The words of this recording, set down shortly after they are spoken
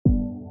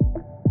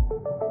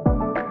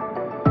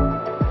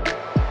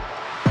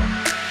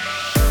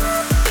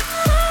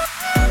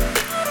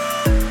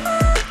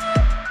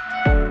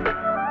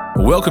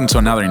Welcome to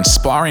another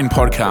inspiring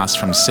podcast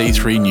from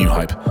C3 New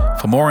Hope.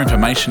 For more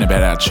information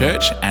about our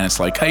church and its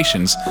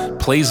locations,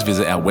 please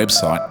visit our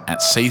website at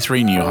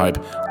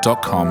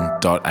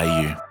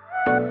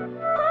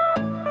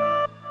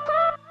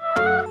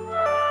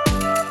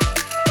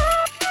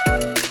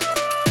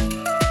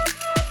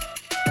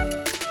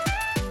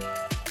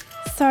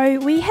So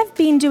we have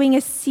been doing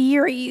a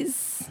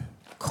series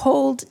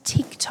called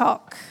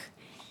Tock,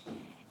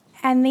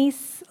 and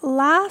these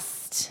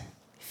last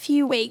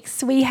few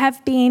weeks we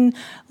have been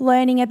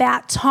learning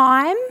about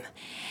time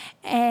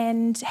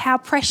and how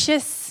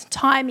precious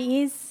time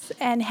is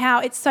and how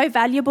it's so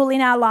valuable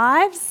in our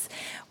lives.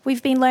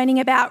 We've been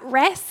learning about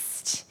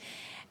rest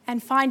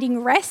and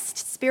finding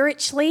rest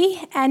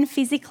spiritually and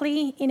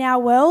physically in our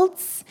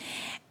worlds.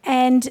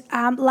 And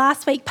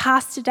last week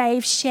Pastor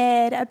Dave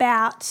shared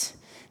about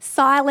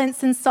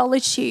silence and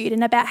solitude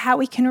and about how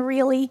we can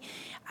really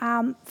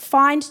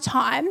find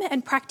time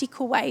and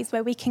practical ways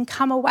where we can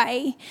come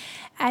away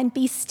and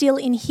be still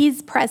in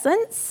his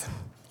presence,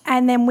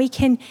 and then we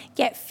can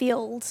get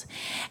filled.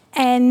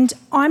 And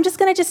I'm just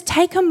going to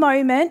take a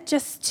moment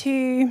just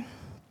to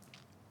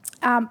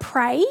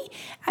pray,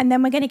 and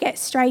then we're going to get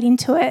straight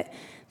into it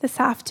this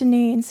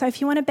afternoon. So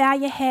if you want to bow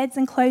your heads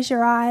and close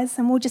your eyes,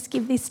 and we'll just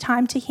give this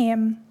time to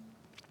him.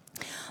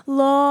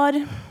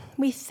 Lord,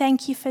 we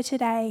thank you for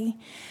today.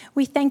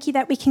 We thank you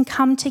that we can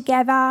come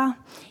together,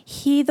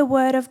 hear the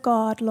word of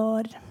God,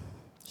 Lord.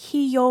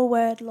 Hear your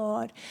word,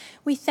 Lord.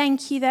 We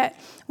thank you that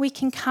we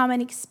can come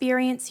and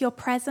experience your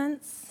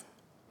presence,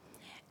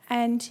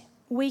 and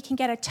we can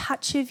get a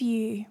touch of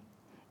you,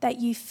 that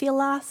you fill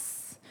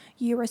us,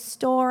 you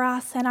restore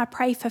us, and I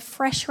pray for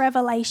fresh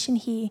revelation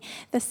here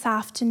this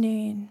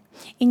afternoon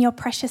in your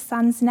precious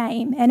Son's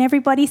name. And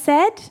everybody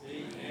said?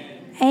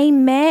 Amen.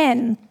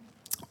 Amen.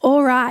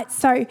 All right,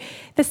 so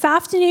this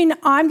afternoon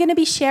I'm going to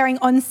be sharing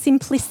on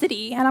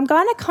simplicity, and I'm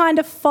going to kind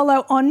of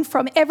follow on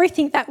from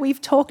everything that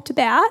we've talked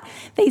about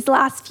these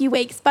last few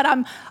weeks, but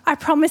I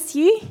promise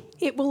you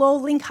it will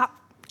all link up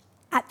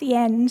at the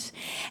end.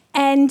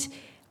 And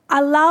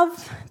I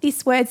love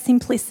this word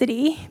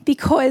simplicity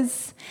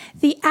because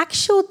the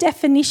actual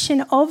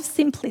definition of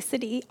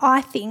simplicity, I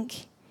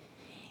think,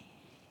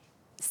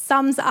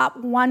 sums up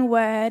one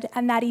word,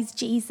 and that is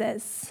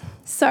Jesus.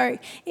 So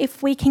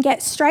if we can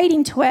get straight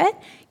into it,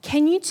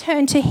 can you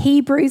turn to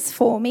Hebrews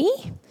for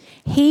me?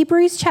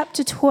 Hebrews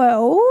chapter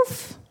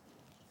 12,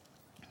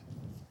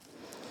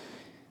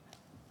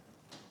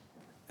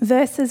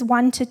 verses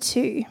 1 to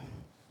 2.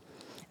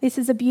 This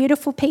is a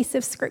beautiful piece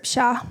of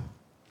scripture.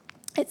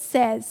 It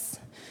says,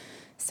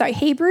 so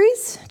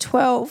Hebrews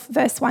 12,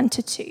 verse 1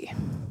 to 2.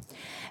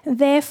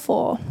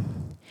 Therefore,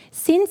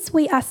 since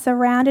we are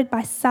surrounded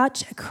by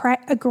such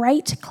a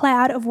great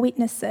cloud of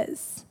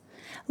witnesses,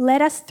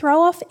 let us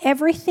throw off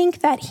everything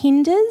that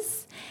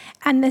hinders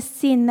and the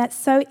sin that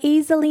so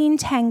easily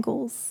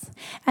entangles,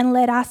 and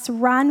let us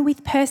run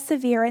with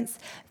perseverance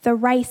the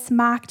race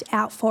marked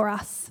out for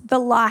us, the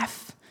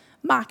life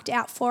marked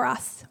out for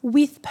us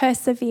with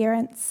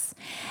perseverance.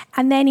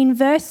 And then in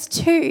verse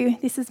 2,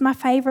 this is my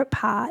favourite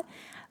part,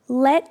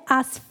 let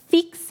us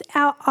fix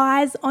our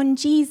eyes on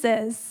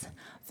Jesus,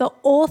 the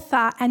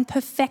author and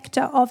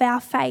perfecter of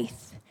our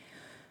faith,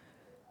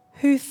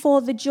 who for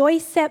the joy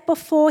set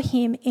before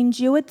him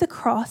endured the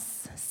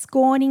cross,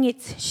 scorning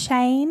its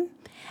shame,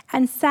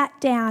 and sat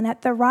down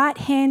at the right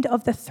hand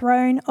of the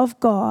throne of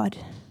God.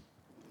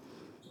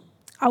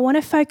 I want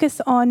to focus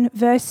on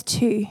verse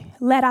 2.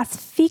 Let us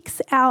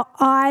fix our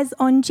eyes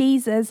on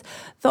Jesus,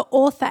 the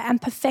author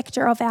and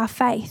perfecter of our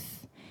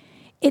faith.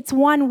 It's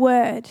one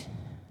word,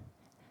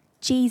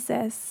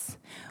 Jesus.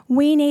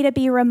 We need to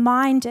be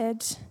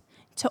reminded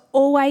to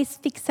always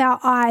fix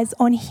our eyes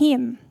on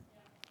him.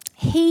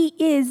 He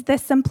is the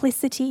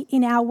simplicity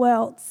in our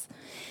worlds.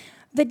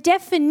 The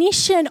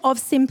definition of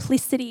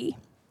simplicity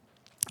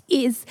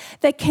is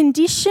the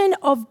condition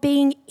of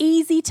being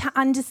easy to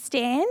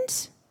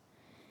understand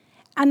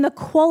and the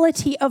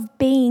quality of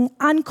being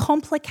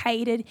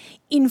uncomplicated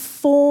in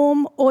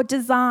form or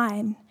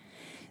design.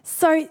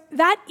 So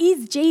that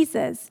is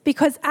Jesus,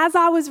 because as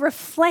I was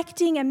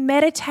reflecting and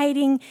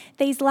meditating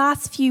these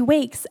last few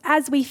weeks,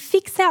 as we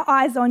fix our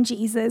eyes on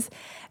Jesus,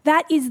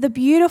 that is the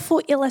beautiful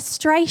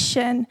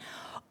illustration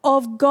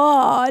of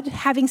God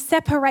having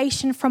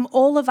separation from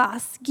all of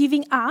us,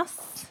 giving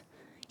us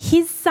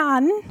his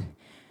Son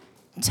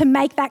to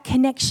make that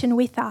connection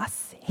with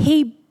us.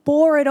 He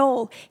bore it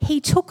all.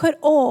 He took it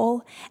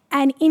all,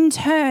 and in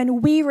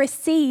turn we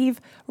receive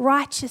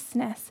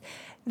righteousness,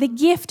 the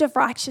gift of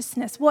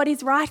righteousness. What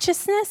is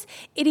righteousness?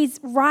 It is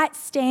right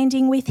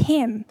standing with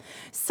him.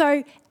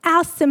 So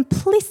our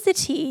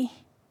simplicity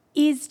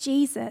is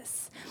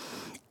Jesus.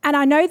 And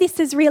I know this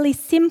is really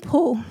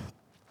simple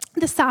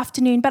this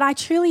afternoon, but I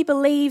truly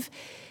believe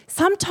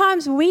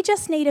sometimes we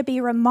just need to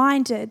be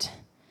reminded.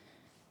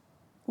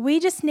 We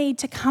just need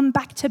to come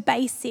back to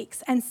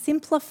basics and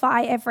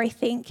simplify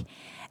everything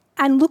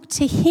and look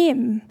to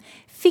him,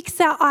 fix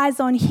our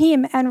eyes on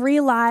him and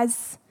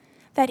realise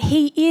that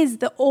he is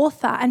the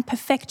author and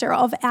perfecter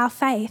of our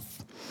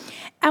faith.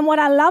 And what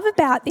I love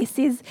about this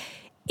is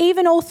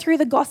even all through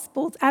the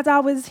Gospels, as I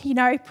was,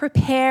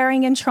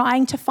 preparing and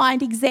trying to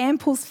find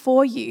examples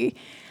for you,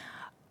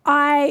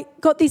 I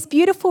got this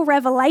beautiful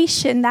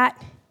revelation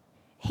that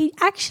he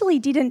actually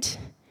didn't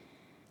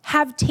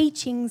have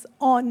teachings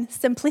on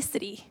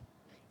simplicity.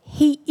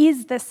 He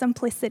is the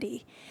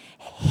simplicity.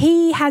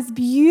 He has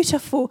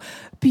beautiful,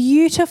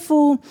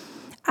 beautiful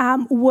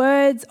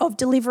words of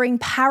delivering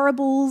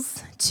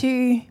parables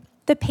to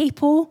the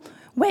people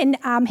when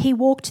he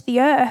walked the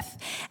earth.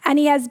 And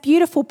he has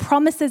beautiful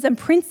promises and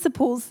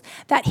principles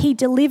that he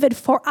delivered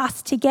for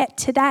us to get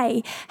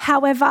today.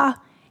 However,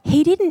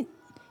 he didn't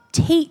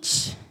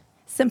teach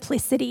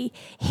simplicity.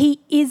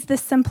 He is the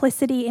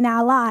simplicity in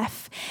our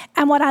life.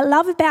 And what I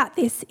love about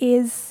this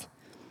is,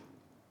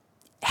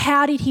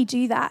 how did he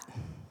do that?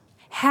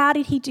 How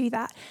did he do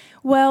that?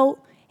 Well,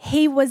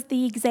 he was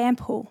the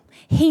example.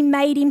 He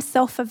made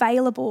himself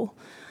available.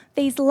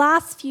 These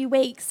last few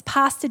weeks,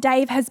 Pastor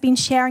Dave has been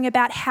sharing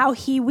about how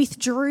he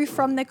withdrew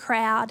from the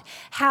crowd,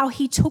 how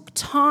he took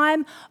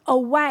time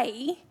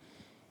away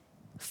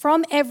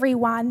from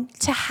everyone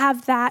to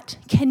have that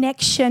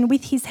connection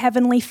with his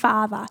Heavenly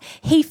Father.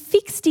 He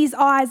fixed his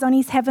eyes on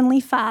his Heavenly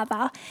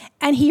Father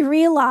and he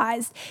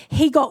realised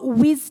he got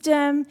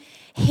wisdom,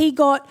 he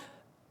got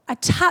a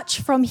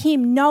touch from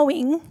him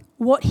knowing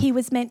what he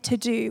was meant to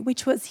do,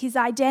 which was his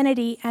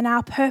identity and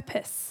our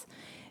purpose.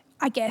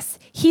 I guess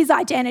his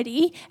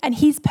identity and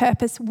his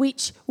purpose,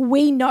 which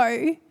we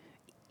know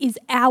is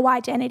our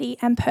identity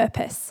and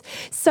purpose.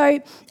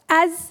 So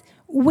as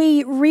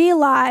we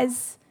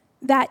realise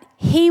that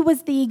he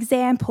was the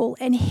example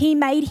and he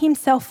made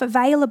himself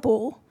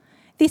available,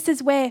 this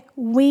is where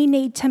we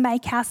need to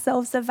make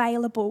ourselves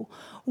available.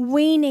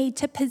 We need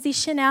to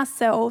position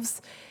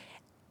ourselves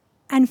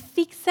and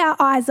fix our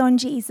eyes on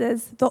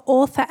Jesus, the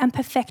author and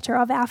perfecter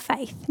of our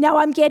faith. Now,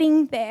 I'm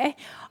getting there.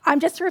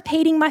 I'm just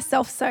repeating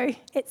myself so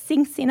it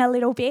sinks in a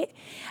little bit.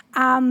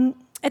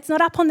 It's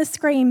not up on the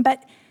screen,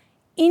 but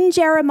in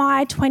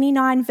Jeremiah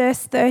 29, verse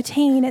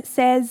 13, it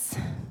says,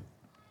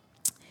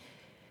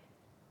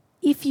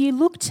 "If you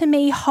look to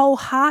me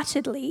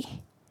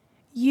wholeheartedly,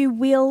 you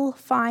will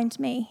find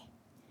me.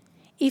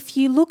 If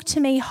you look to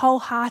me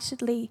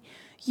wholeheartedly,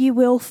 you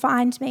will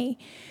find me."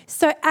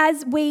 So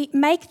as we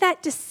make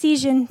that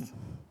decision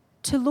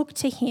to look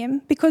to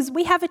him, because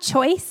we have a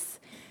choice,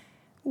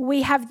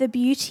 we have the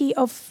beauty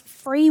of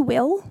free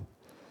will.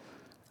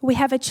 We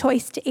have a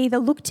choice to either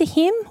look to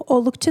him or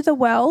look to the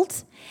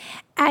world.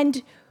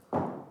 And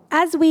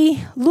as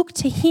we look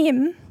to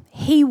him,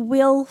 he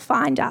will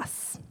find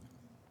us.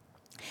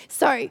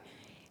 So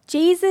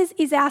Jesus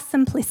is our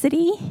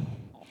simplicity.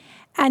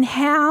 And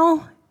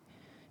how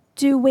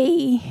do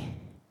we,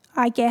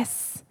 I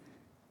guess,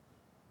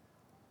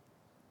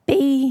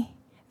 be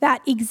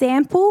that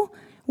example?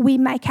 We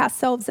make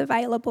ourselves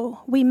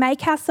available. We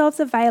make ourselves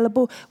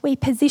available. We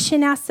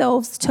position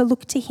ourselves to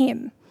look to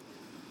him.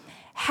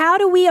 How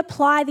do we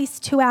apply this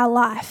to our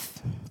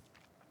life?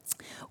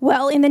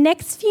 Well, in the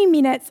next few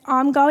minutes,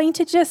 I'm going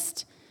to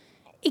just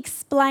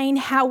explain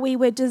how we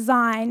were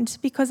designed,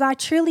 because I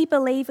truly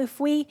believe if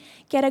we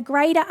get a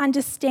greater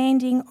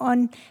understanding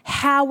on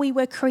how we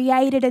were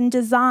created and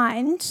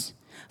designed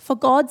for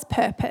God's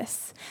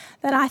purpose,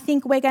 then I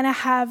think we're going to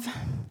have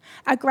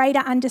a greater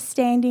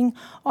understanding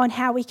on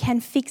how we can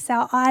fix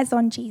our eyes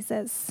on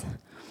Jesus.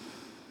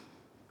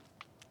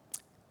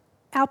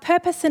 Our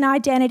purpose and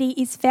identity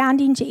is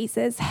found in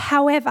Jesus.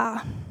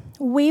 However,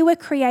 we were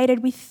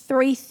created with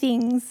three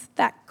things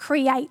that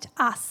create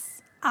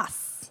us.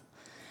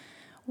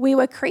 We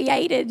were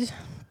created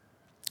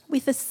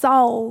with a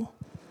soul.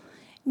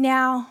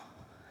 Now,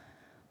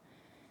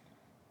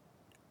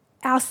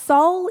 our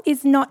soul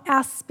is not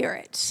our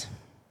spirit.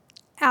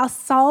 Our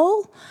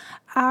soul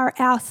are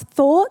our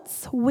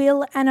thoughts,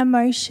 will, and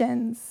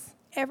emotions.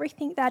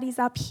 Everything that is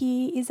up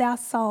here is our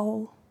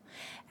soul.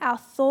 Our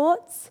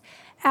thoughts,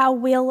 our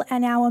will,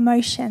 and our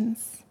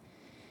emotions.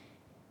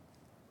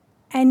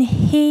 And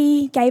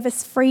he gave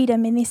us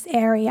freedom in this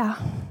area.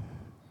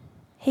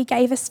 He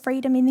gave us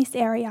freedom in this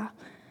area.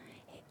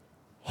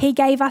 He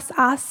gave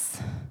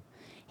us.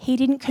 He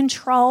didn't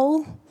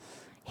control.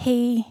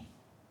 He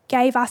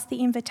gave us the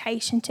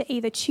invitation to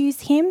either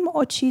choose him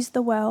or choose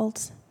the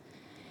world.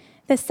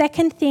 The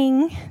second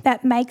thing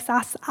that makes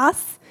us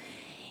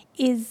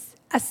is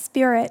a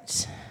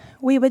spirit.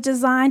 We were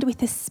designed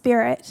with a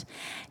spirit.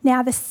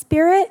 Now, the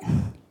spirit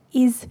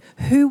is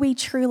who we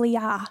truly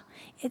are.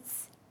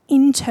 It's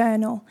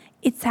internal.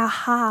 It's our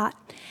heart.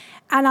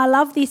 And I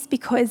love this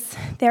because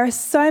there are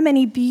so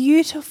many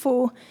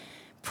beautiful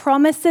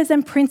promises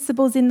and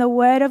principles in the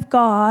Word of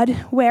God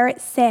where it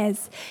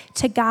says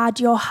to guard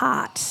your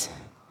heart.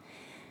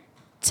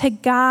 To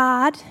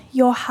guard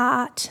your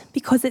heart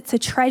because it's a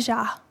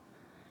treasure.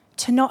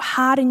 To not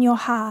harden your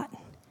heart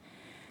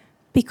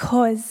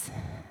because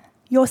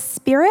your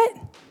spirit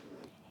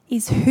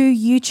is who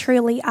you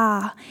truly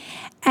are.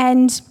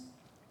 And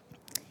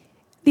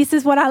this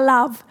is what I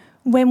love.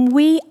 When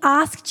we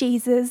ask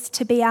Jesus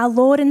to be our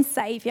Lord and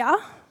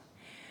Saviour,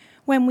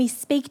 when we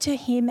speak to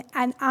him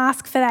and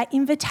ask for that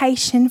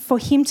invitation for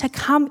him to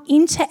come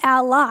into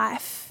our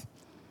life,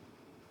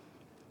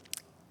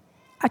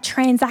 a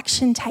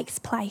transaction takes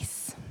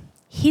place.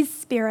 His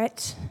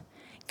spirit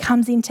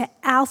comes into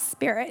our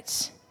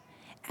spirit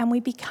and we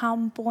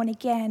become born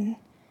again.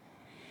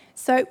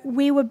 So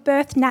we were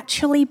birthed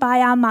naturally by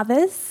our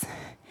mothers,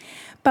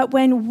 but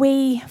when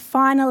we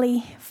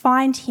finally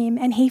find him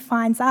and he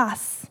finds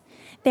us,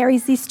 there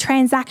is this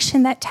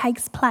transaction that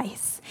takes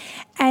place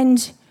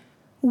and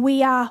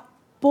we are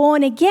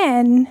born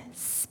again,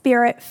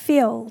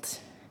 spirit-filled.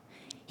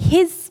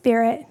 His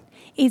spirit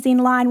is in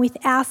line with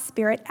our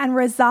spirit and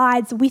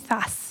resides with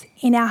us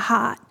in our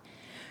heart.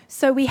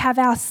 So we have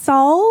our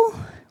soul,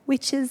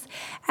 which is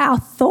our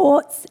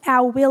thoughts,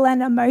 our will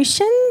and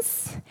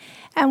emotions,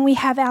 and we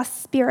have our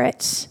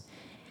spirit.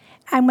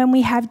 And when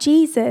we have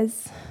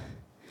Jesus,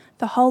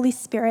 the Holy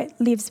Spirit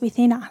lives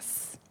within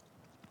us.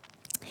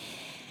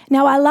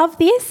 Now, I love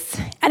this,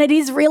 and it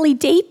is really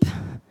deep,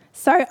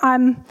 so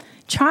I'm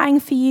trying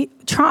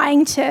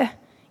to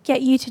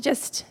get you to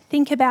just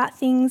think about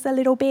things a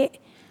little bit.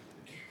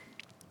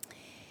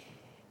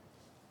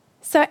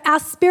 So our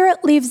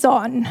spirit lives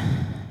on.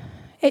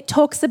 It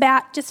talks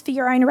about, just for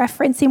your own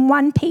reference, in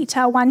 1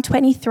 Peter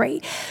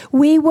 1:23,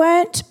 we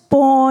weren't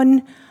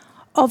born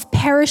of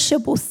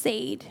perishable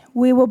seed.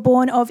 We were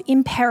born of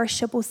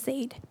imperishable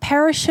seed.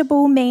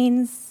 Perishable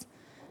means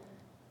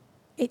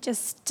it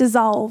just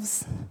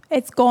dissolves.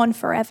 It's gone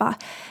forever.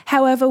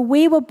 However,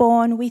 we were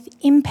born with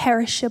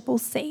imperishable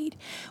seed,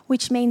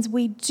 which means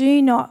we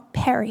do not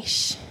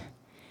perish.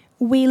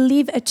 We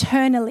live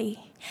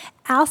eternally.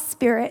 Our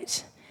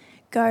spirit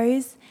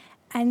goes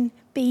and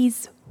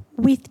bees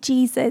with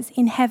Jesus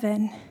in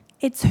heaven.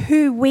 It's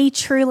who we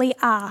truly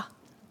are.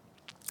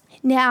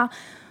 Now,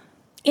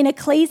 in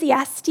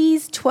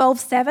Ecclesiastes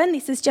 12:7,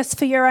 this is just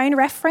for your own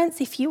reference,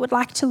 if you would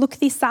like to look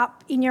this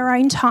up in your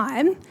own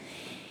time,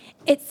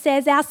 it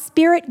says our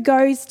spirit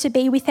goes to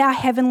be with our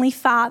Heavenly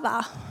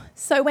Father.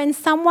 So when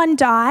someone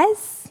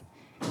dies,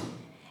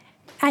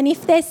 and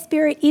if their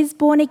spirit is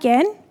born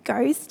again,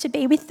 goes to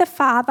be with the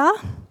Father,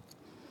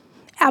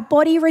 our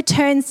body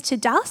returns to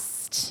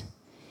dust,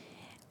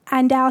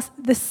 and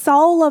the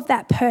soul of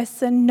that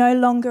person no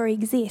longer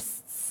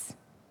exists.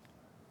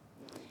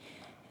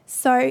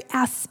 So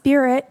our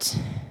spirit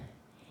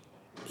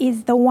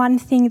is the one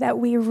thing that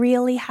we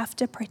really have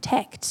to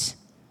protect.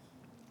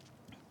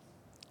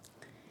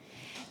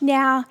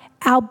 Now,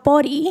 our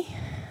body,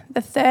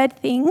 the third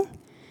thing,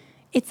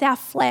 it's our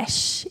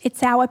flesh,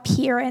 it's our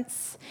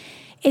appearance,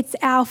 it's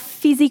our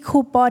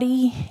physical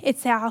body,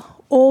 it's our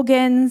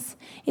organs,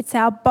 it's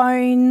our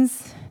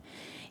bones,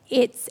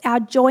 it's our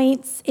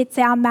joints, it's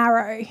our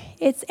marrow,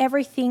 it's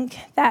everything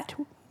that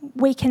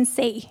we can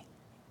see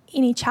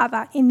in each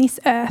other, in this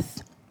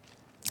earth.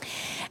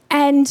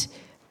 And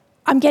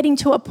I'm getting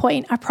to a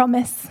point, I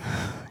promise.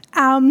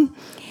 Our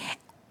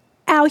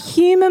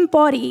human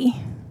body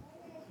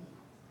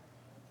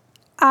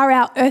are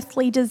our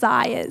earthly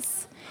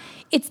desires.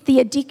 It's the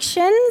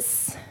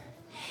addictions,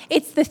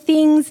 it's the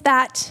things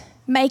that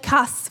make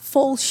us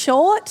fall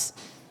short,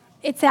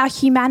 it's our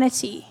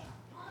humanity,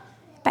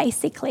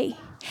 basically.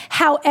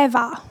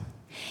 However,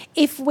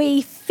 if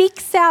we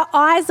fix our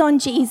eyes on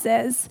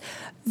Jesus,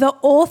 the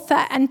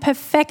author and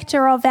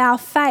perfecter of our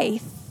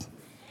faith,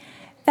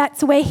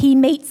 that's where he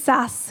meets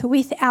us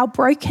with our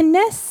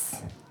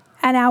brokenness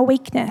and our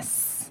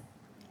weakness.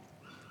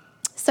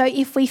 So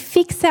if we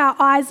fix our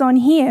eyes on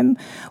him,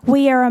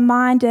 we are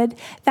reminded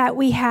that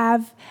we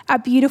have a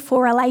beautiful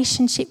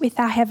relationship with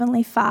our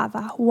Heavenly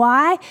Father.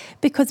 Why?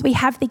 Because we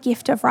have the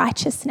gift of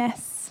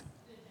righteousness.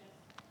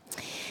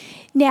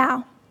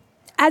 Now,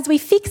 as we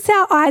fix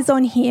our eyes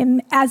on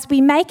him, as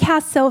we make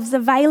ourselves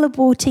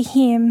available to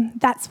him,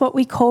 that's what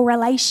we call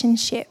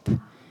relationship.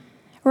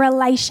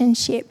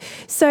 Relationship.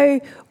 So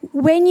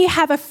when you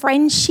have a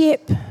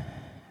friendship,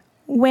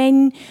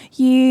 when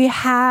you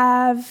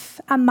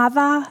have a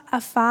mother, a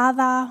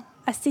father,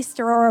 a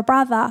sister or a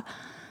brother,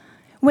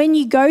 when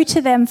you go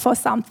to them for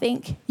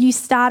something, you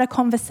start a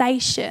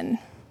conversation.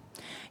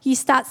 You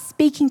start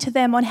speaking to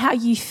them on how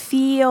you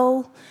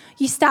feel.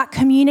 You start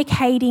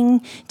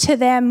communicating to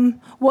them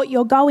what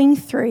you're going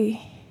through.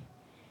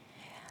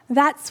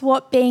 That's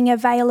what being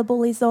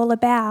available is all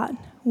about.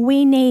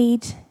 We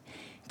need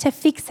to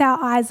fix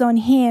our eyes on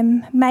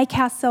him, make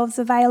ourselves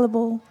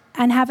available,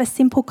 and have a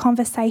simple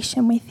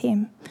conversation with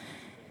him.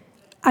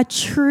 A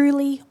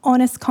truly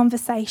honest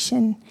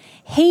conversation.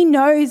 He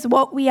knows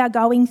what we are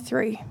going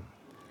through.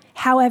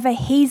 However,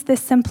 he's the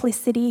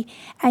simplicity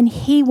and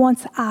he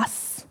wants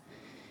us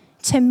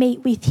to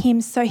meet with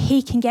him so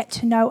he can get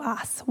to know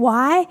us.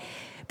 Why?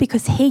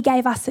 Because he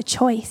gave us a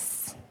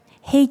choice.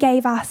 He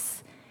gave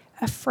us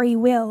a free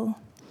will.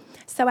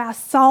 So our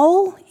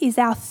soul is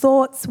our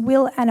thoughts,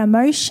 will and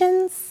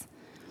emotions.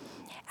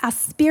 Our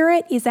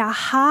spirit is our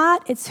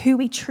heart. It's who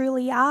we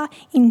truly are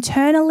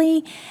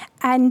internally.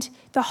 And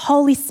the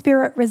Holy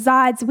Spirit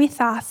resides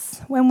with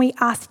us when we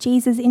ask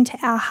Jesus into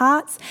our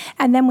hearts.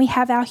 And then we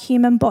have our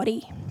human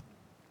body.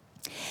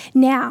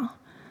 Now,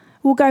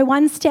 we'll go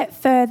one step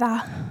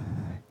further.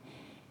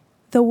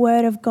 The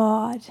Word of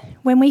God.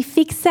 When we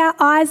fix our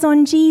eyes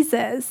on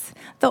Jesus,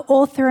 the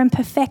author and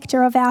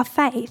perfecter of our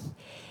faith,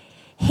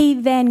 he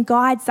then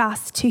guides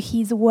us to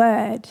his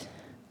word.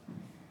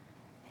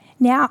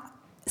 Now,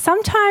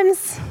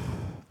 sometimes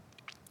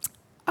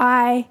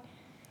I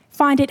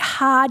find it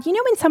hard. You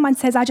know when someone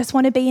says, I just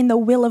want to be in the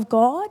will of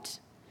God?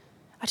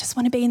 I just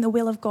want to be in the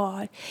will of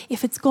God.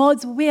 If it's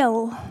God's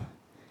will,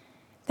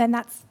 then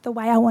that's the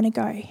way I want to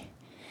go.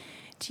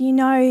 Do you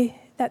know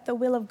that the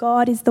will of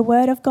God is the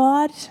word of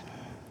God?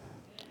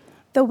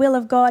 The will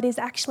of God is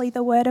actually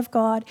the word of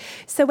God.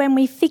 So when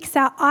we fix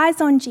our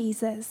eyes on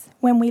Jesus,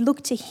 when we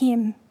look to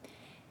him,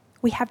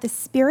 we have the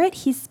Spirit,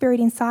 his Spirit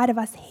inside of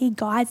us. He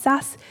guides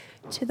us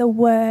to the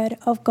word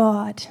of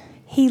God.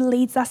 He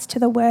leads us to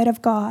the word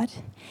of God.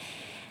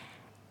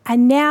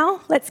 And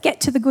now let's get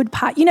to the good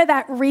part. You know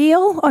that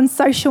reel on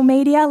social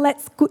media?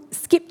 Let's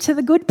skip to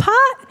the good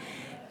part.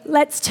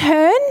 Let's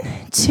turn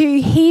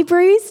to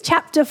Hebrews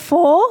chapter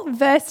 4,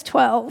 verse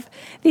 12.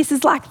 This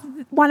is like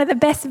one of the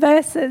best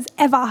verses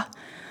ever.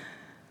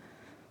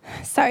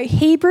 So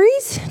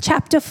Hebrews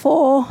chapter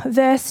 4,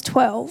 verse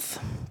 12.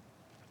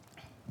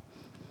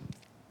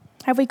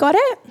 Have we got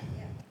it?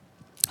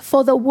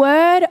 For the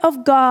word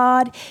of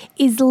God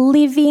is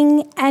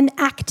living and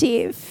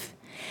active,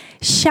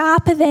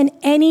 sharper than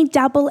any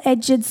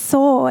double-edged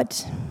sword.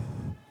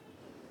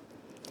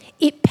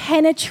 It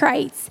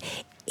penetrates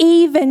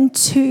even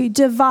to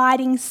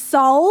dividing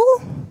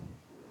soul,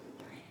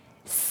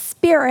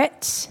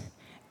 spirit,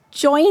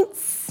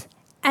 joints,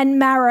 and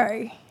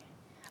marrow.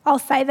 I'll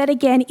say that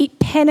again. It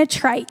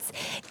penetrates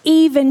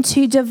even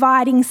to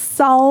dividing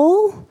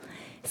soul,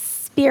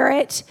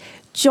 spirit,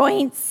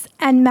 joints,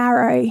 and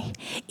marrow.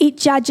 It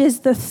judges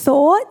the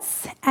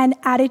thoughts and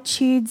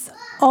attitudes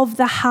of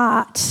the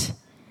heart.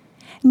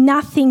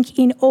 Nothing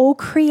in all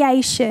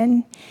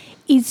creation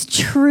is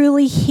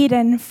truly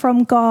hidden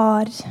from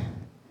God.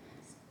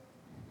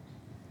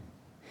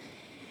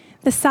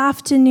 This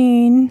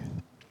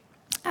afternoon,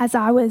 as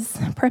I was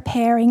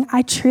preparing,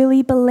 I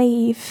truly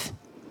believe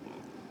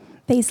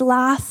these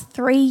last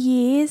 3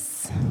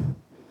 years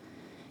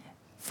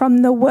from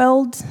the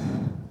world,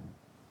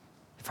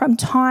 from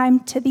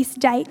time to this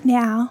date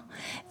now,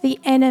 the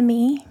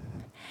enemy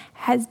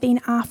has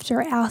been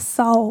after our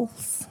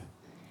souls,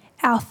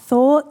 our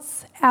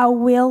thoughts, our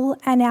will,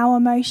 and our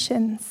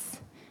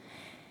emotions.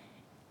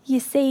 You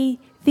see,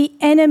 the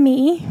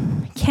enemy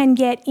can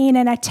get in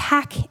and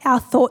attack our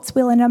thoughts,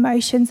 will, and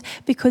emotions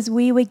because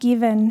we were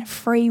given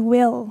free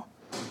will.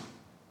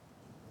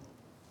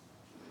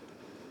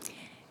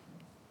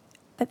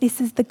 But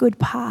this is the good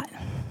part.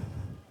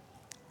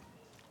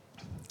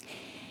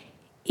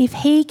 If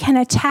he can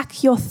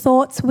attack your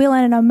thoughts, will,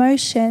 and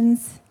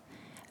emotions,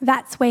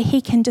 that's where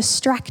he can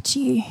distract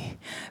you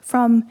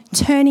from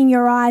turning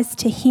your eyes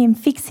to him,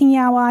 fixing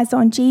our eyes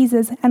on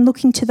Jesus and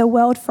looking to the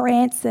world for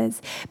answers.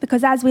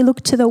 Because as we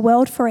look to the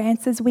world for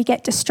answers, we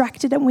get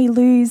distracted and we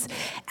lose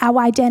our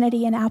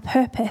identity and our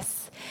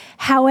purpose.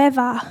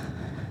 However,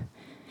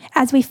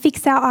 as we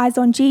fix our eyes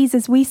on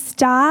Jesus, we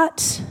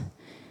start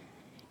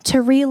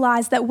to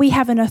realise that we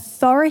have an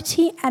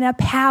authority and a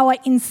power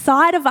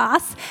inside of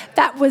us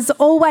that was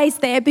always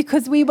there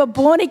because we were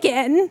born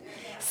again,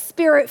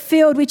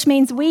 Spirit-filled, which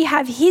means we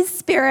have his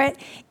Spirit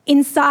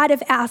inside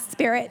of our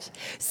spirit.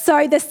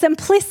 So the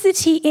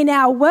simplicity in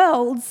our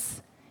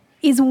worlds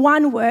is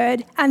one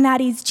word, and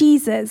that is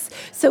Jesus.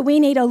 So we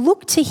need to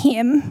look to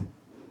him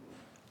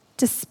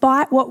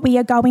despite what we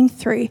are going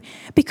through,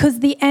 because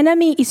the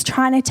enemy is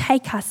trying to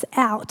take us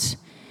out.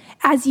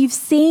 As you've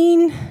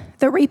seen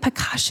the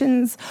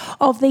repercussions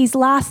of these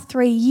last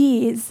 3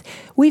 years,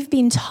 we've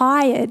been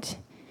tired.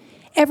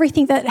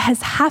 Everything that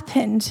has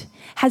happened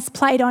has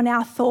played on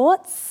our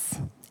thoughts,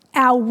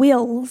 our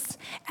wills,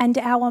 and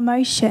our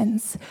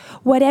emotions.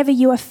 Whatever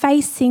you are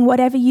facing,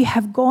 whatever you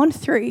have gone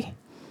through,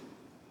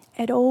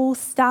 it all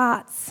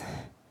starts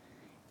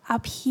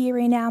up here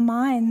in our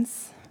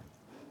minds.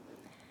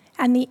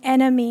 And the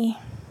enemy,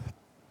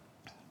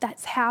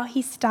 that's how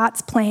he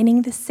starts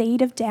planting the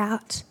seed of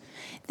doubt,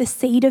 the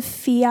seed of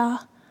fear,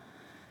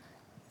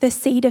 the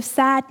seed of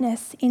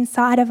sadness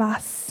inside of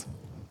us.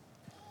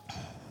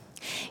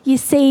 You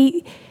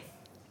see,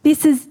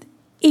 this is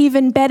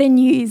even better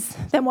news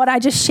than what I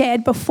just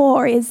shared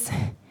before, is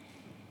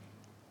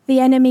the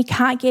enemy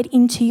can't get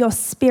into your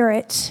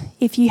spirit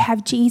if you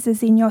have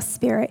Jesus in your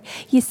spirit.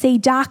 You see,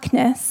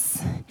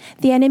 darkness,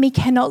 the enemy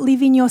cannot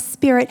live in your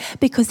spirit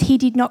because he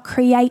did not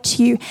create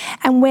you.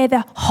 And where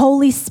the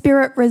Holy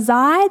Spirit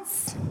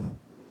resides,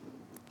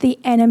 the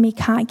enemy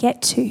can't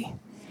get to.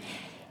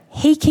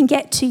 He can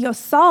get to your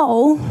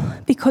soul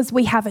because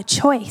we have a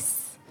choice.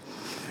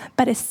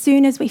 But as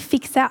soon as we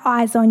fix our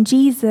eyes on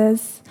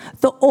Jesus,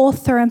 the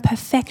author and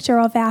perfecter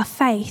of our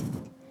faith,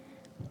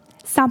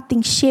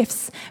 something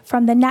shifts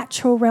from the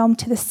natural realm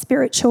to the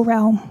spiritual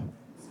realm.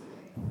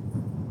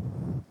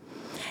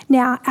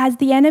 Now, as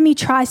the enemy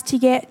tries to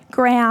get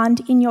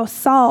ground in your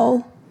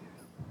soul,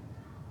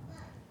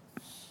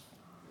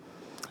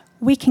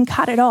 we can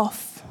cut it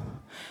off.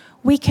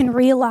 We can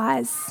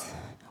realise,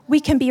 we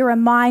can be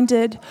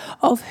reminded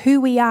of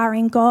who we are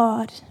in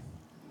God.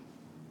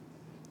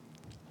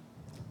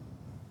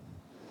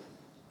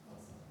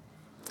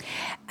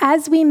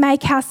 as we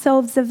make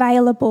ourselves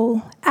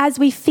available, as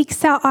we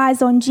fix our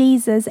eyes on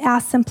Jesus,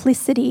 our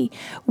simplicity,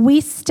 we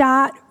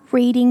start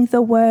reading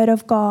the Word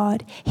of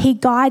God. He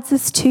guides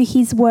us to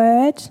His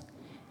Word.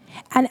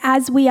 And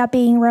as we are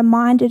being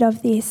reminded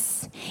of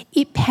this,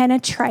 it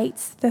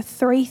penetrates the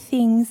three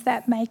things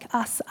that make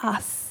us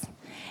us: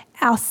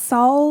 our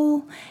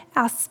soul,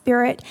 our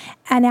spirit,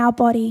 and our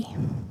body.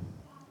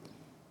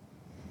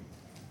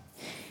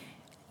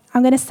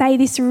 I'm going to say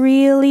this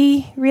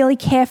really, really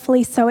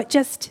carefully so it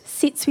just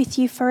sits with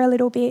you for a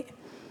little bit.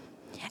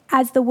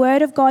 As the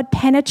Word of God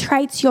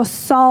penetrates your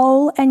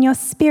soul and your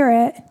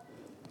spirit,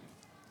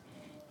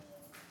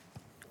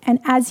 and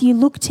as you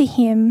look to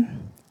Him,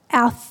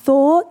 our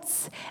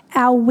thoughts,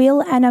 our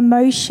will and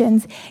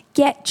emotions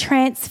get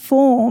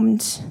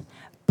transformed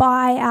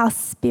by our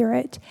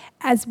spirit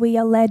as we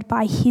are led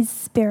by His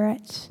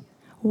Spirit.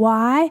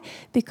 Why?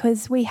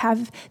 Because we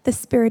have the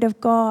Spirit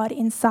of God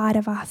inside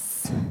of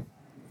us.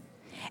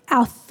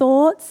 Our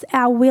thoughts,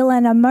 our will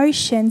and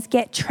emotions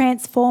get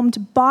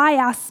transformed by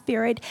our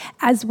spirit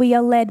as we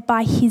are led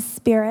by His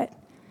Spirit.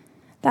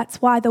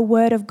 That's why the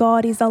Word of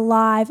God is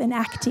alive and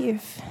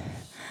active.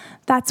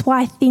 That's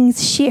why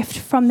things shift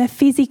from the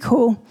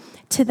physical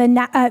to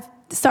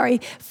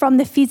from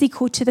the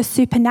physical to the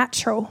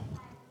supernatural.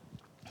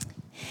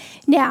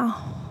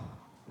 Now,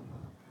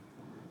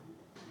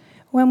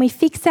 when we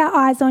fix our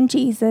eyes on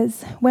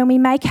Jesus, when we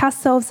make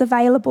ourselves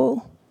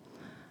available,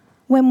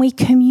 when we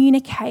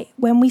communicate,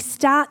 when we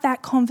start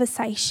that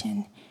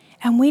conversation,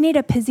 and we need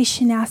to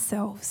position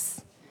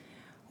ourselves.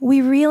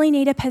 We really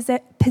need to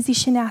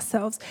position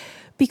ourselves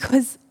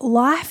because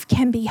life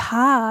can be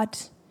hard.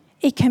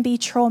 It can be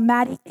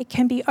traumatic. It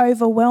can be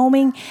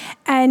overwhelming.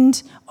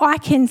 And I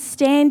can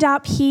stand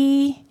up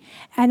here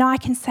and I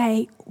can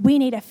say, we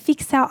need to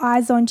fix our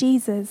eyes on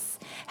Jesus.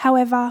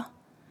 However,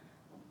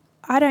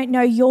 I don't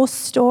know your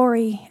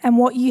story and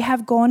what you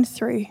have gone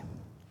through.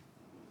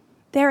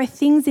 There are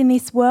things in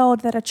this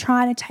world that are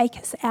trying to take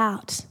us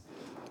out,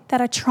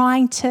 that are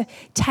trying to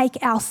take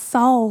our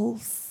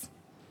souls.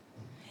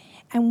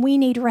 And we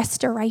need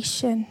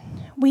restoration.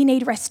 We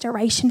need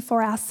restoration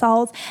for our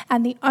souls.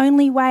 And the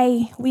only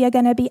way we are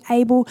going to be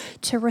able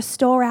to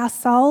restore our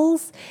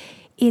souls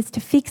is to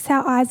fix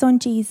our eyes on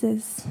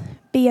Jesus,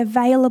 be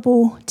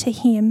available to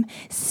Him,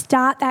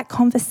 start that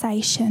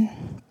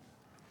conversation,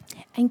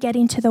 and get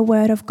into the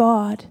Word of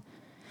God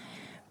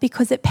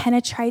because it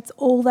penetrates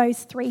all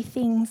those three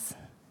things.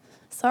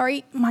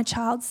 Sorry, my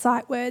child's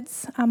sight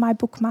words are my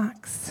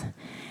bookmarks.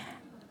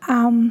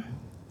 As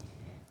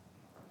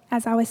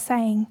I was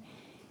saying,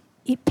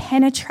 it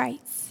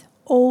penetrates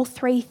all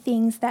three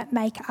things that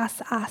make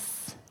us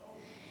us.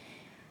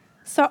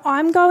 So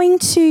I'm going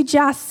to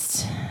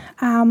just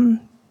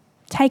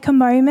take a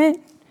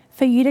moment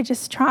for you to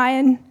just try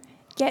and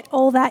get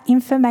all that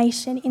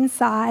information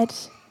inside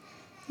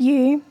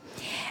you.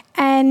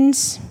 And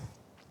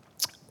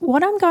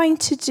what I'm going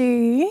to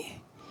do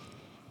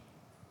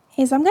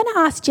is I'm going to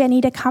ask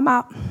Jenny to come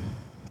up.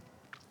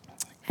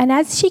 And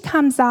as she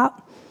comes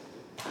up,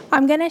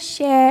 I'm going to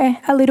share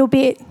a little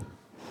bit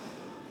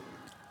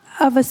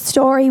of a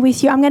story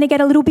with you. I'm going to get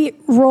a little bit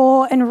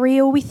raw and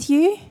real with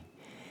you.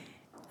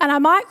 And I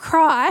might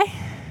cry,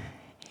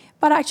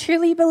 but I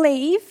truly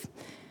believe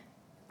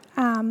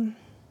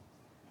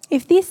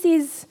if this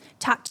is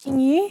touching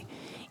you,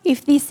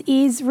 if this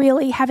is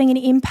really having an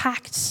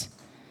impact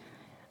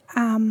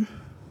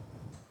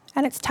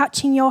and it's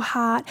touching your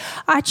heart,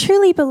 I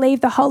truly believe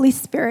the Holy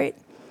Spirit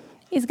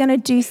is going to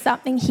do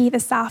something here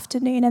this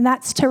afternoon, and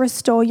that's to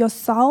restore your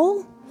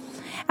soul,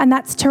 and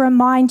that's to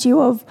remind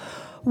you of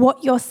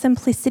what your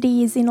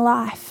simplicity is in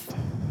life.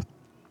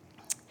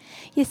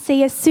 You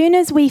see, as soon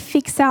as we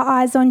fix our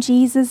eyes on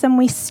Jesus and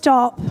we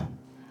stop,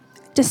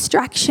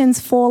 distractions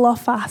fall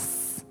off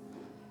us.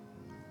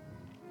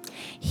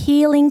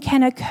 Healing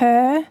can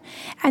occur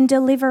and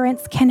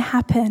deliverance can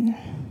happen.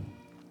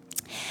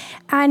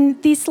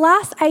 And this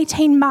last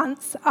 18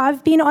 months,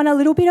 I've been on a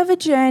little bit of a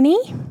journey.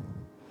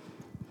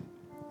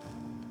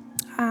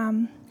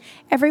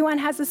 Everyone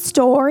has a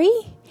story,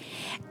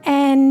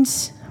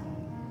 and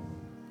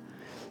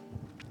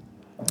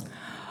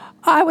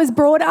I was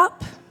brought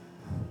up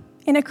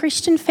in a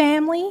Christian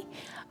family.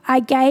 I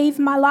gave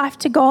my life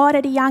to God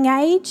at a young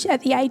age,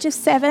 at the age of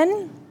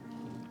 7.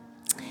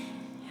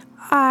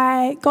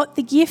 I got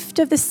the gift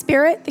of the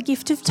Spirit, the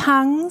gift of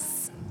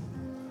tongues.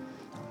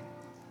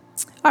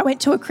 I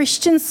went to a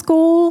Christian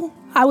school.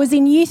 I was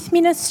in youth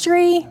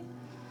ministry.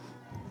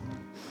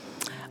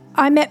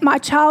 I met my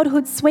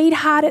childhood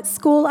sweetheart at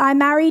school. I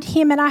married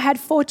him and I had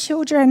 4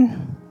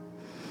 children.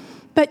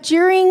 But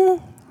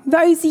during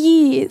those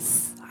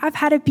years, I've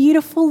had a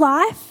beautiful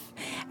life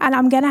and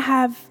I'm going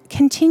to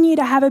continue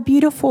to have a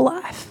beautiful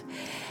life.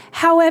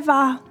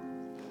 However,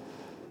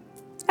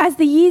 as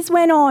the years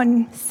went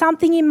on,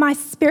 something in my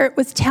spirit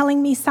was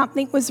telling me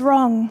something was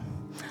wrong.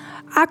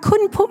 I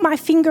couldn't put my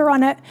finger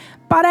on it,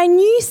 but I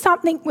knew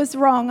something was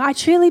wrong. I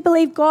truly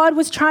believe God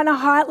was trying to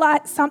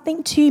highlight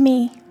something to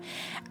me,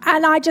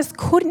 and I just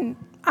couldn't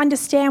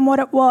understand what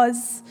it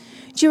was.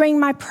 During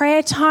my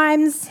prayer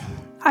times,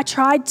 I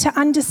tried to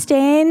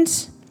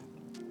understand,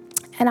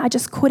 and I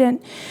just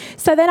couldn't.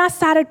 So then I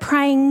started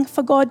praying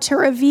for God to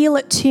reveal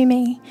it to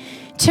me,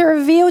 to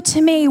reveal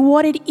to me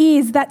what it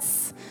is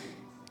that's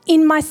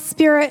in my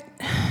spirit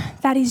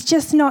that is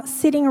just not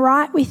sitting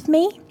right with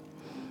me.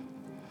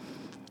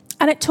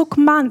 And it took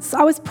months.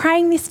 I was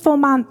praying this for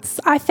months.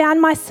 I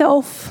found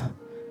myself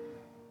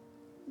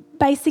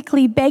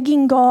basically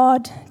begging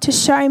God to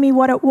show me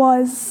what it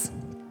was.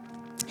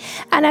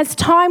 And as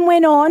time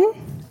went on,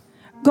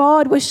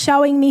 God was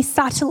showing me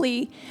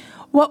subtly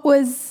what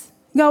was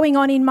going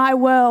on in my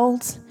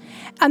world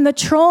and the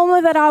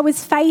trauma that I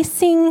was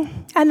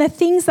facing and the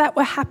things that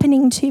were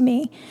happening to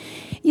me.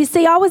 You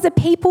see, I was a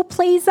people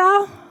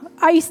pleaser.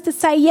 I used to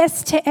say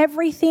yes to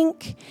everything,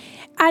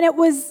 and it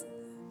was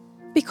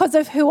because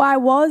of who I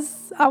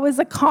was. I was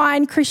a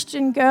kind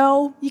Christian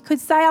girl. You could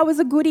say I was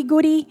a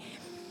goody-goody.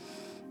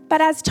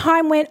 But as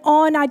time went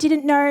on, I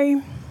didn't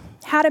know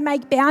how to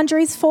make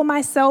boundaries for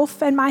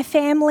myself and my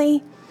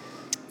family.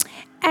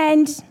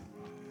 And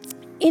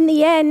in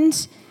the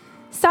end,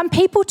 some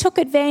people took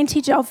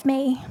advantage of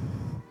me.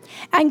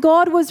 And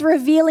God was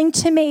revealing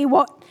to me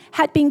what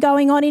had been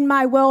going on in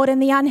my world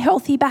and the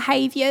unhealthy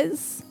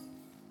behaviours.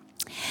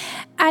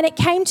 And it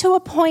came to a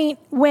point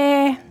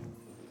where,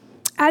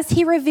 as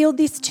he revealed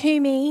this to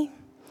me,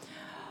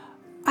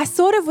 I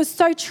sort of was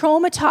so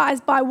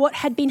traumatised by what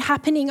had been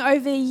happening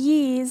over the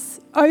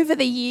years,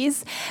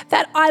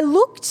 that I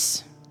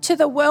looked to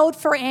the world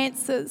for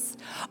answers.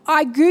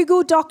 I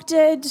Google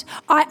doctored,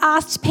 I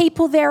asked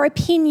people their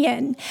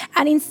opinion,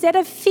 and instead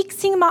of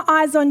fixing my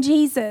eyes on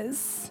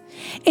Jesus,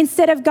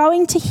 instead of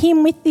going to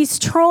him with this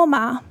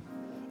trauma,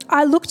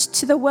 I looked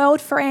to the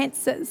world for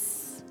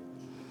answers.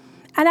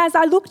 And as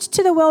I looked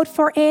to the world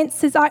for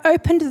answers, I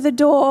opened the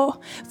door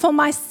for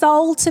my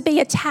soul to be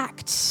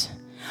attacked.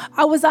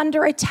 I was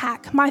under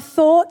attack. My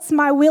thoughts,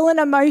 my will and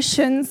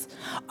emotions,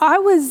 I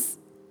was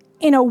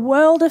in a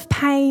world of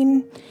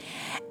pain,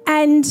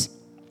 and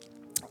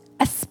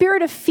a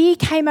spirit of fear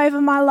came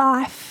over my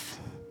life.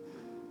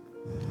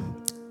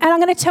 And I'm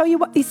going to tell you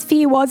what this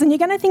fear was, and you're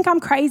going to think I'm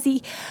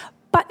crazy,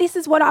 but this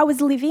is what I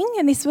was living,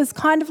 and this was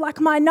kind of like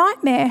my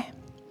nightmare.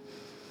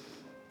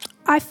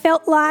 I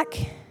felt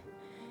like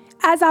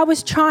as I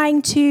was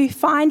trying to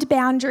find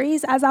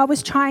boundaries, as I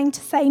was trying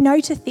to say no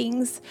to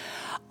things,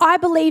 I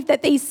believed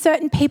that these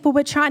certain people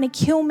were trying to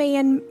kill me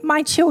and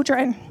my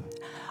children.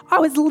 I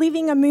was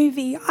living a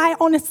movie. I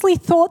honestly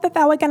thought that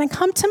they were going to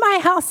come to my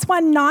house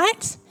one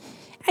night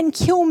and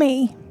kill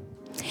me.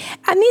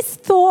 And this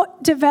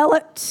thought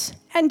developed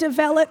and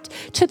developed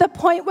to the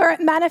point where it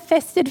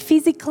manifested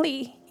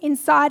physically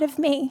inside of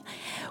me,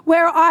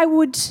 where I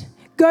would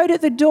go to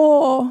the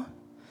door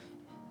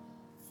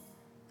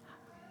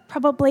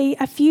probably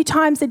a few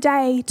times a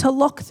day to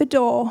lock the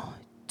door,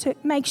 to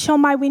make sure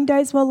my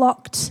windows were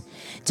locked,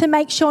 to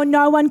make sure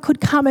no one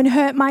could come and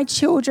hurt my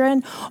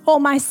children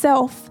or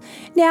myself.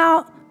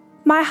 Now,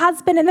 my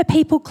husband and the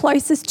people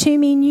closest to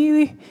me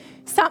knew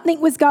something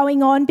was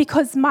going on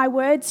because my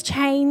words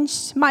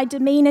changed, my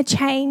demeanour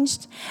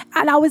changed,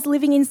 and I was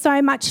living in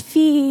so much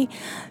fear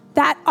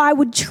that I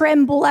would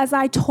tremble as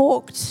I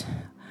talked.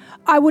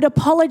 I would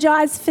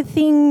apologise for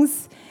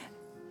things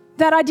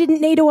that I didn't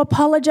need to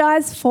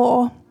apologise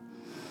for.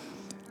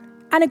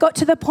 And it got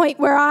to the point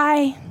where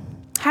I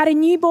had a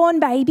newborn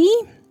baby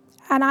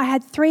and I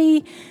had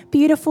 3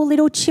 beautiful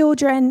little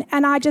children,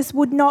 and I just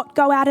would not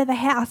go out of the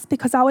house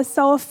because I was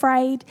so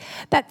afraid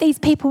that these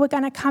people were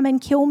going to come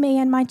and kill me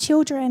and my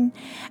children.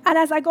 And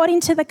as I got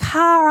into the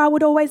car, I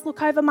would always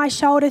look over my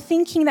shoulder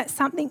thinking that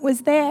something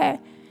was there.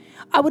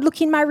 I would look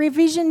in my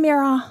revision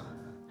mirror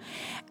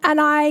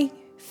and I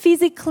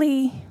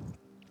physically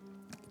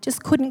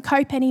just couldn't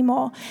cope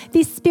anymore.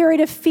 This spirit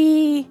of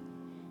fear,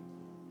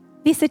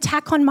 this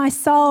attack on my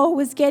soul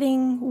was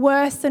getting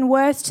worse and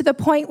worse, to the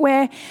point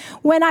where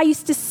when I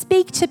used to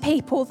speak to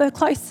people, the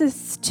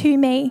closest to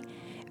me,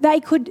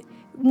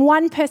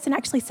 one person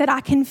actually said, I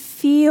can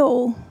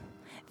feel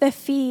the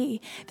fear.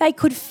 They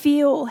could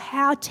feel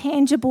how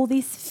tangible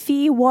this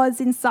fear was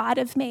inside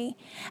of me,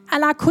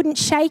 and I couldn't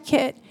shake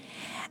it.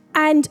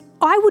 And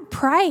I would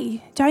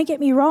pray, don't get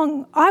me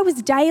wrong. I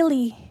was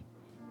daily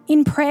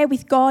in prayer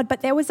with God,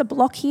 but there was a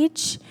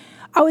blockage.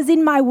 I was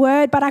in my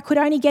word, but I could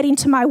only get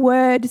into my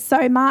word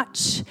so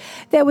much.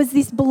 There was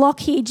this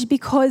blockage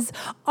because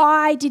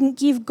I didn't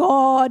give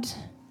God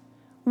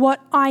what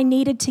I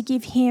needed to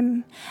give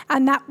him.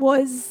 And that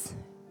was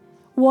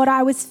what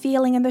I was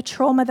feeling and the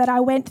trauma that I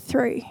went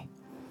through.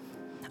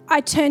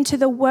 I turned to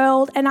the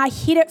world and I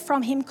hid it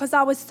from him because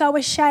I was so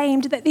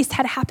ashamed that this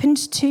had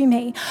happened to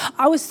me.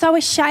 I was so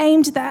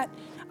ashamed that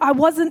I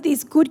wasn't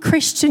this good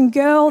Christian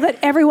girl that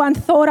everyone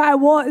thought I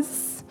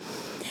was.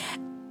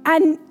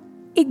 And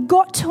it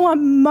got to a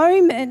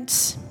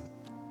moment,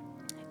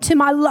 to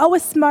my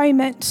lowest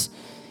moment,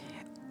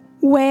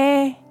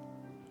 where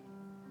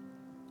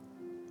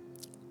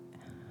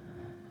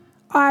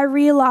I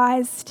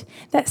realised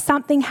that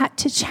something had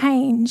to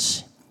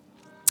change.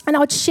 And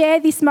I'll share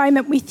this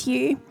moment with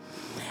you.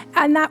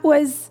 And that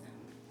was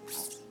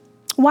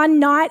one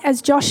night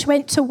as Josh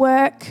went to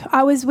work.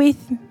 I was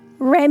with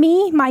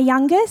Remy, my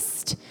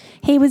youngest.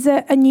 He was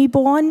a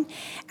newborn,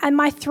 and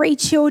my 3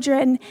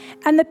 children.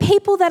 And the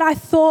people that I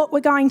thought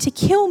were going to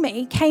kill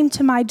me came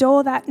to my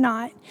door that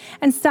night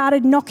and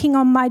started knocking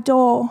on my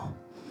door.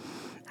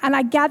 And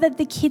I gathered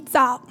the kids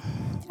up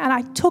and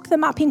I took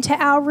them up into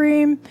our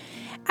room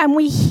and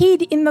we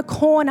hid in the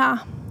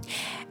corner.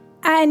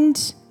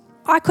 And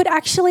I could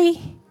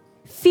actually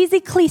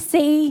physically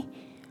see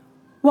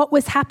what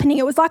was happening.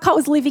 It was like I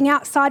was living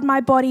outside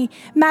my body.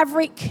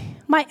 Maverick,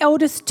 my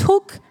eldest,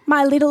 took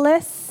my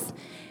littlest,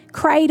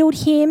 cradled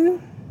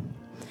him,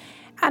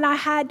 and I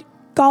had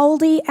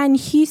Goldie and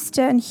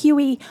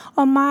Huey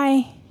on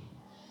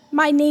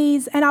my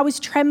knees, and I was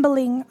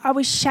trembling. I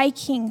was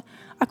shaking.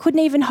 I couldn't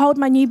even hold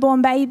my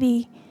newborn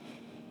baby.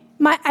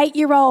 My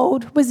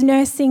 8-year-old was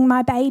nursing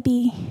my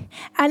baby,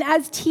 and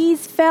as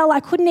tears fell,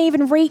 I couldn't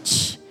even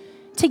reach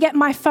to get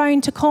my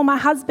phone to call my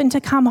husband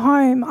to come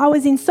home. I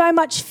was in so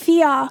much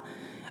fear.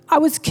 I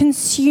was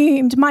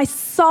consumed. My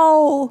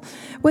soul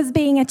was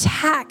being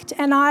attacked,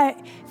 and I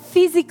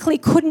physically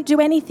couldn't do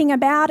anything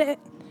about it.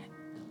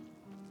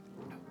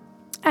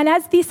 And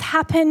as this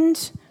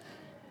happened,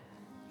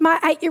 my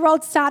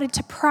 8-year-old started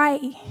to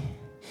pray.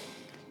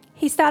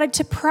 He started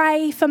to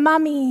pray for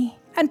Mummy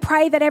and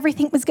pray that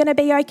everything was going to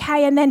be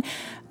okay. And then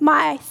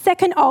my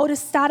second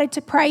oldest started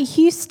to pray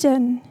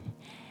Houston.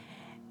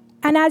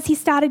 And as he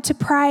started to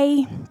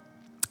pray,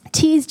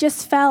 tears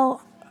just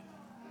fell.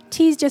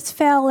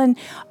 And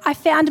I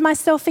found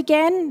myself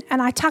again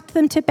and I tucked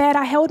them to bed.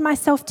 I held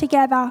myself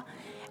together.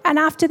 And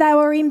after they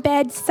were in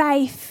bed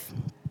safe,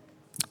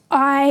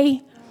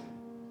 I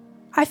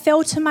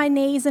fell to my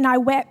knees and I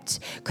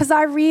wept because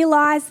I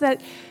realised that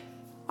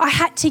I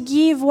had to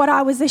give what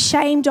I was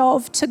ashamed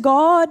of to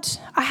God.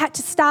 I had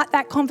to start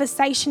that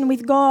conversation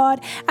with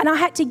God, and I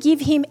had to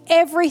give him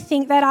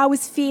everything that I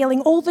was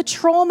feeling, all the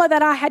trauma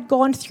that I had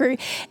gone through,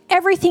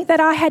 everything that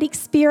I had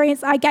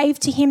experienced, I gave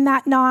to him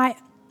that night.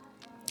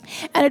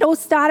 And it all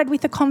started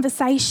with a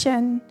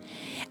conversation.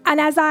 And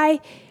as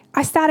I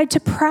started to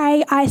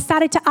pray, I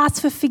started to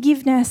ask for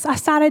forgiveness. I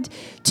started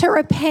to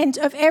repent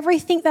of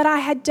everything that I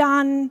had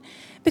done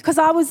because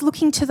I was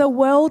looking to the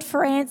world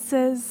for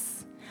answers.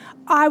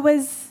 I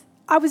was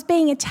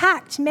being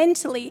attacked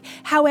mentally.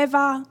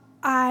 However,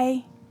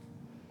 I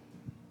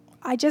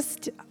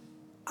just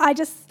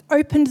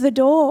opened the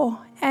door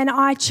and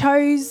I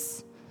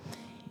chose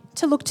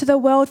to look to the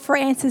world for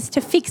answers to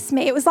fix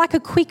me. It was like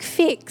a quick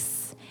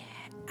fix,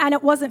 and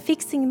it wasn't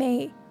fixing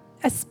me.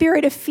 A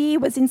spirit of fear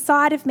was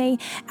inside of me.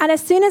 And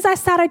as soon as I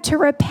started to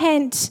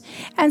repent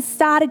and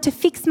started to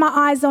fix my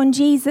eyes on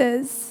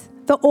Jesus,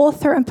 the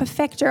author and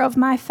perfecter of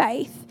my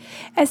faith,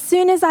 as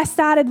soon as I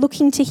started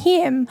looking to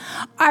him,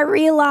 I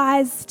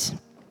realised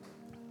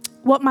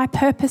what my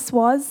purpose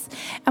was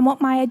and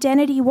what my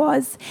identity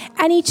was.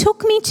 And he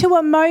took me to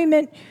a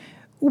moment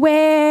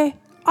where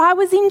I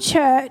was in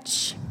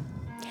church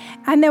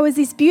and there was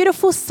this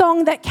beautiful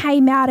song that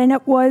came out, and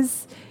it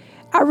was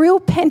a real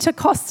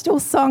Pentecostal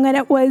song, and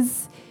it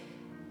was,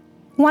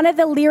 one of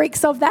the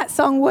lyrics of that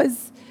song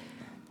was,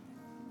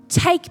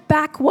 "Take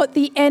back what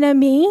the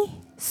enemy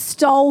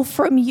stole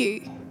from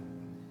you."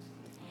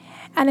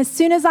 And as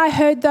soon as I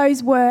heard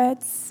those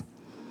words,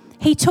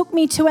 he took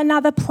me to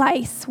another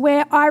place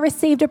where I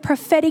received a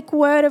prophetic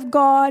word of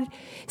God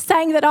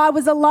saying that I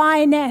was a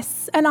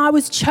lioness and I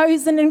was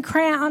chosen and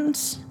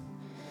crowned.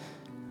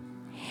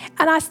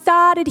 And I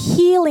started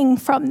healing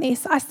from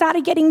this. I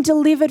started getting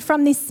delivered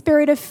from this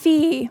spirit of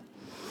fear.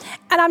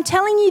 And I'm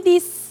telling you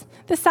this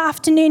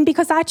afternoon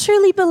because I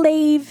truly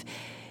believe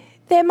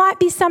there might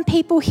be some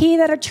people here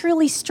that are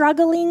truly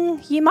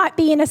struggling. You might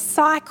be in a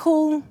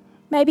cycle.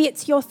 Maybe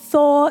it's your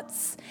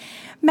thoughts.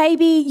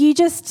 Maybe you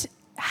just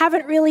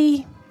haven't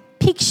really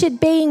pictured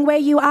being where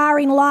you are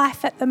in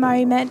life at the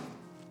moment.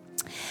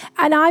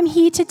 And I'm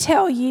here to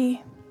tell you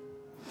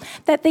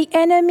that the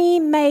enemy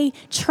may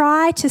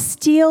try to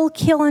steal,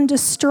 kill and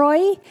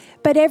destroy,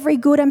 but every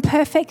good and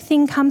perfect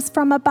thing comes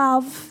from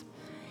above.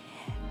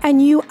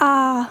 And you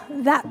are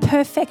that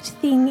perfect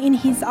thing in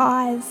his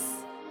eyes.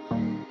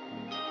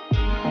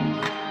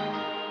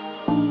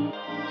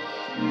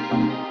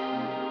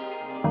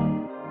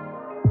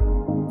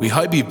 We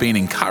hope you've been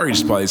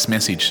encouraged by this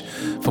message.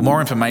 For more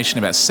information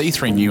about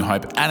C3 New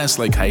Hope and its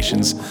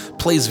locations,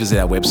 please visit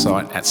our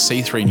website at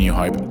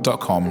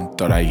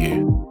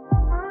c3newhope.com.au.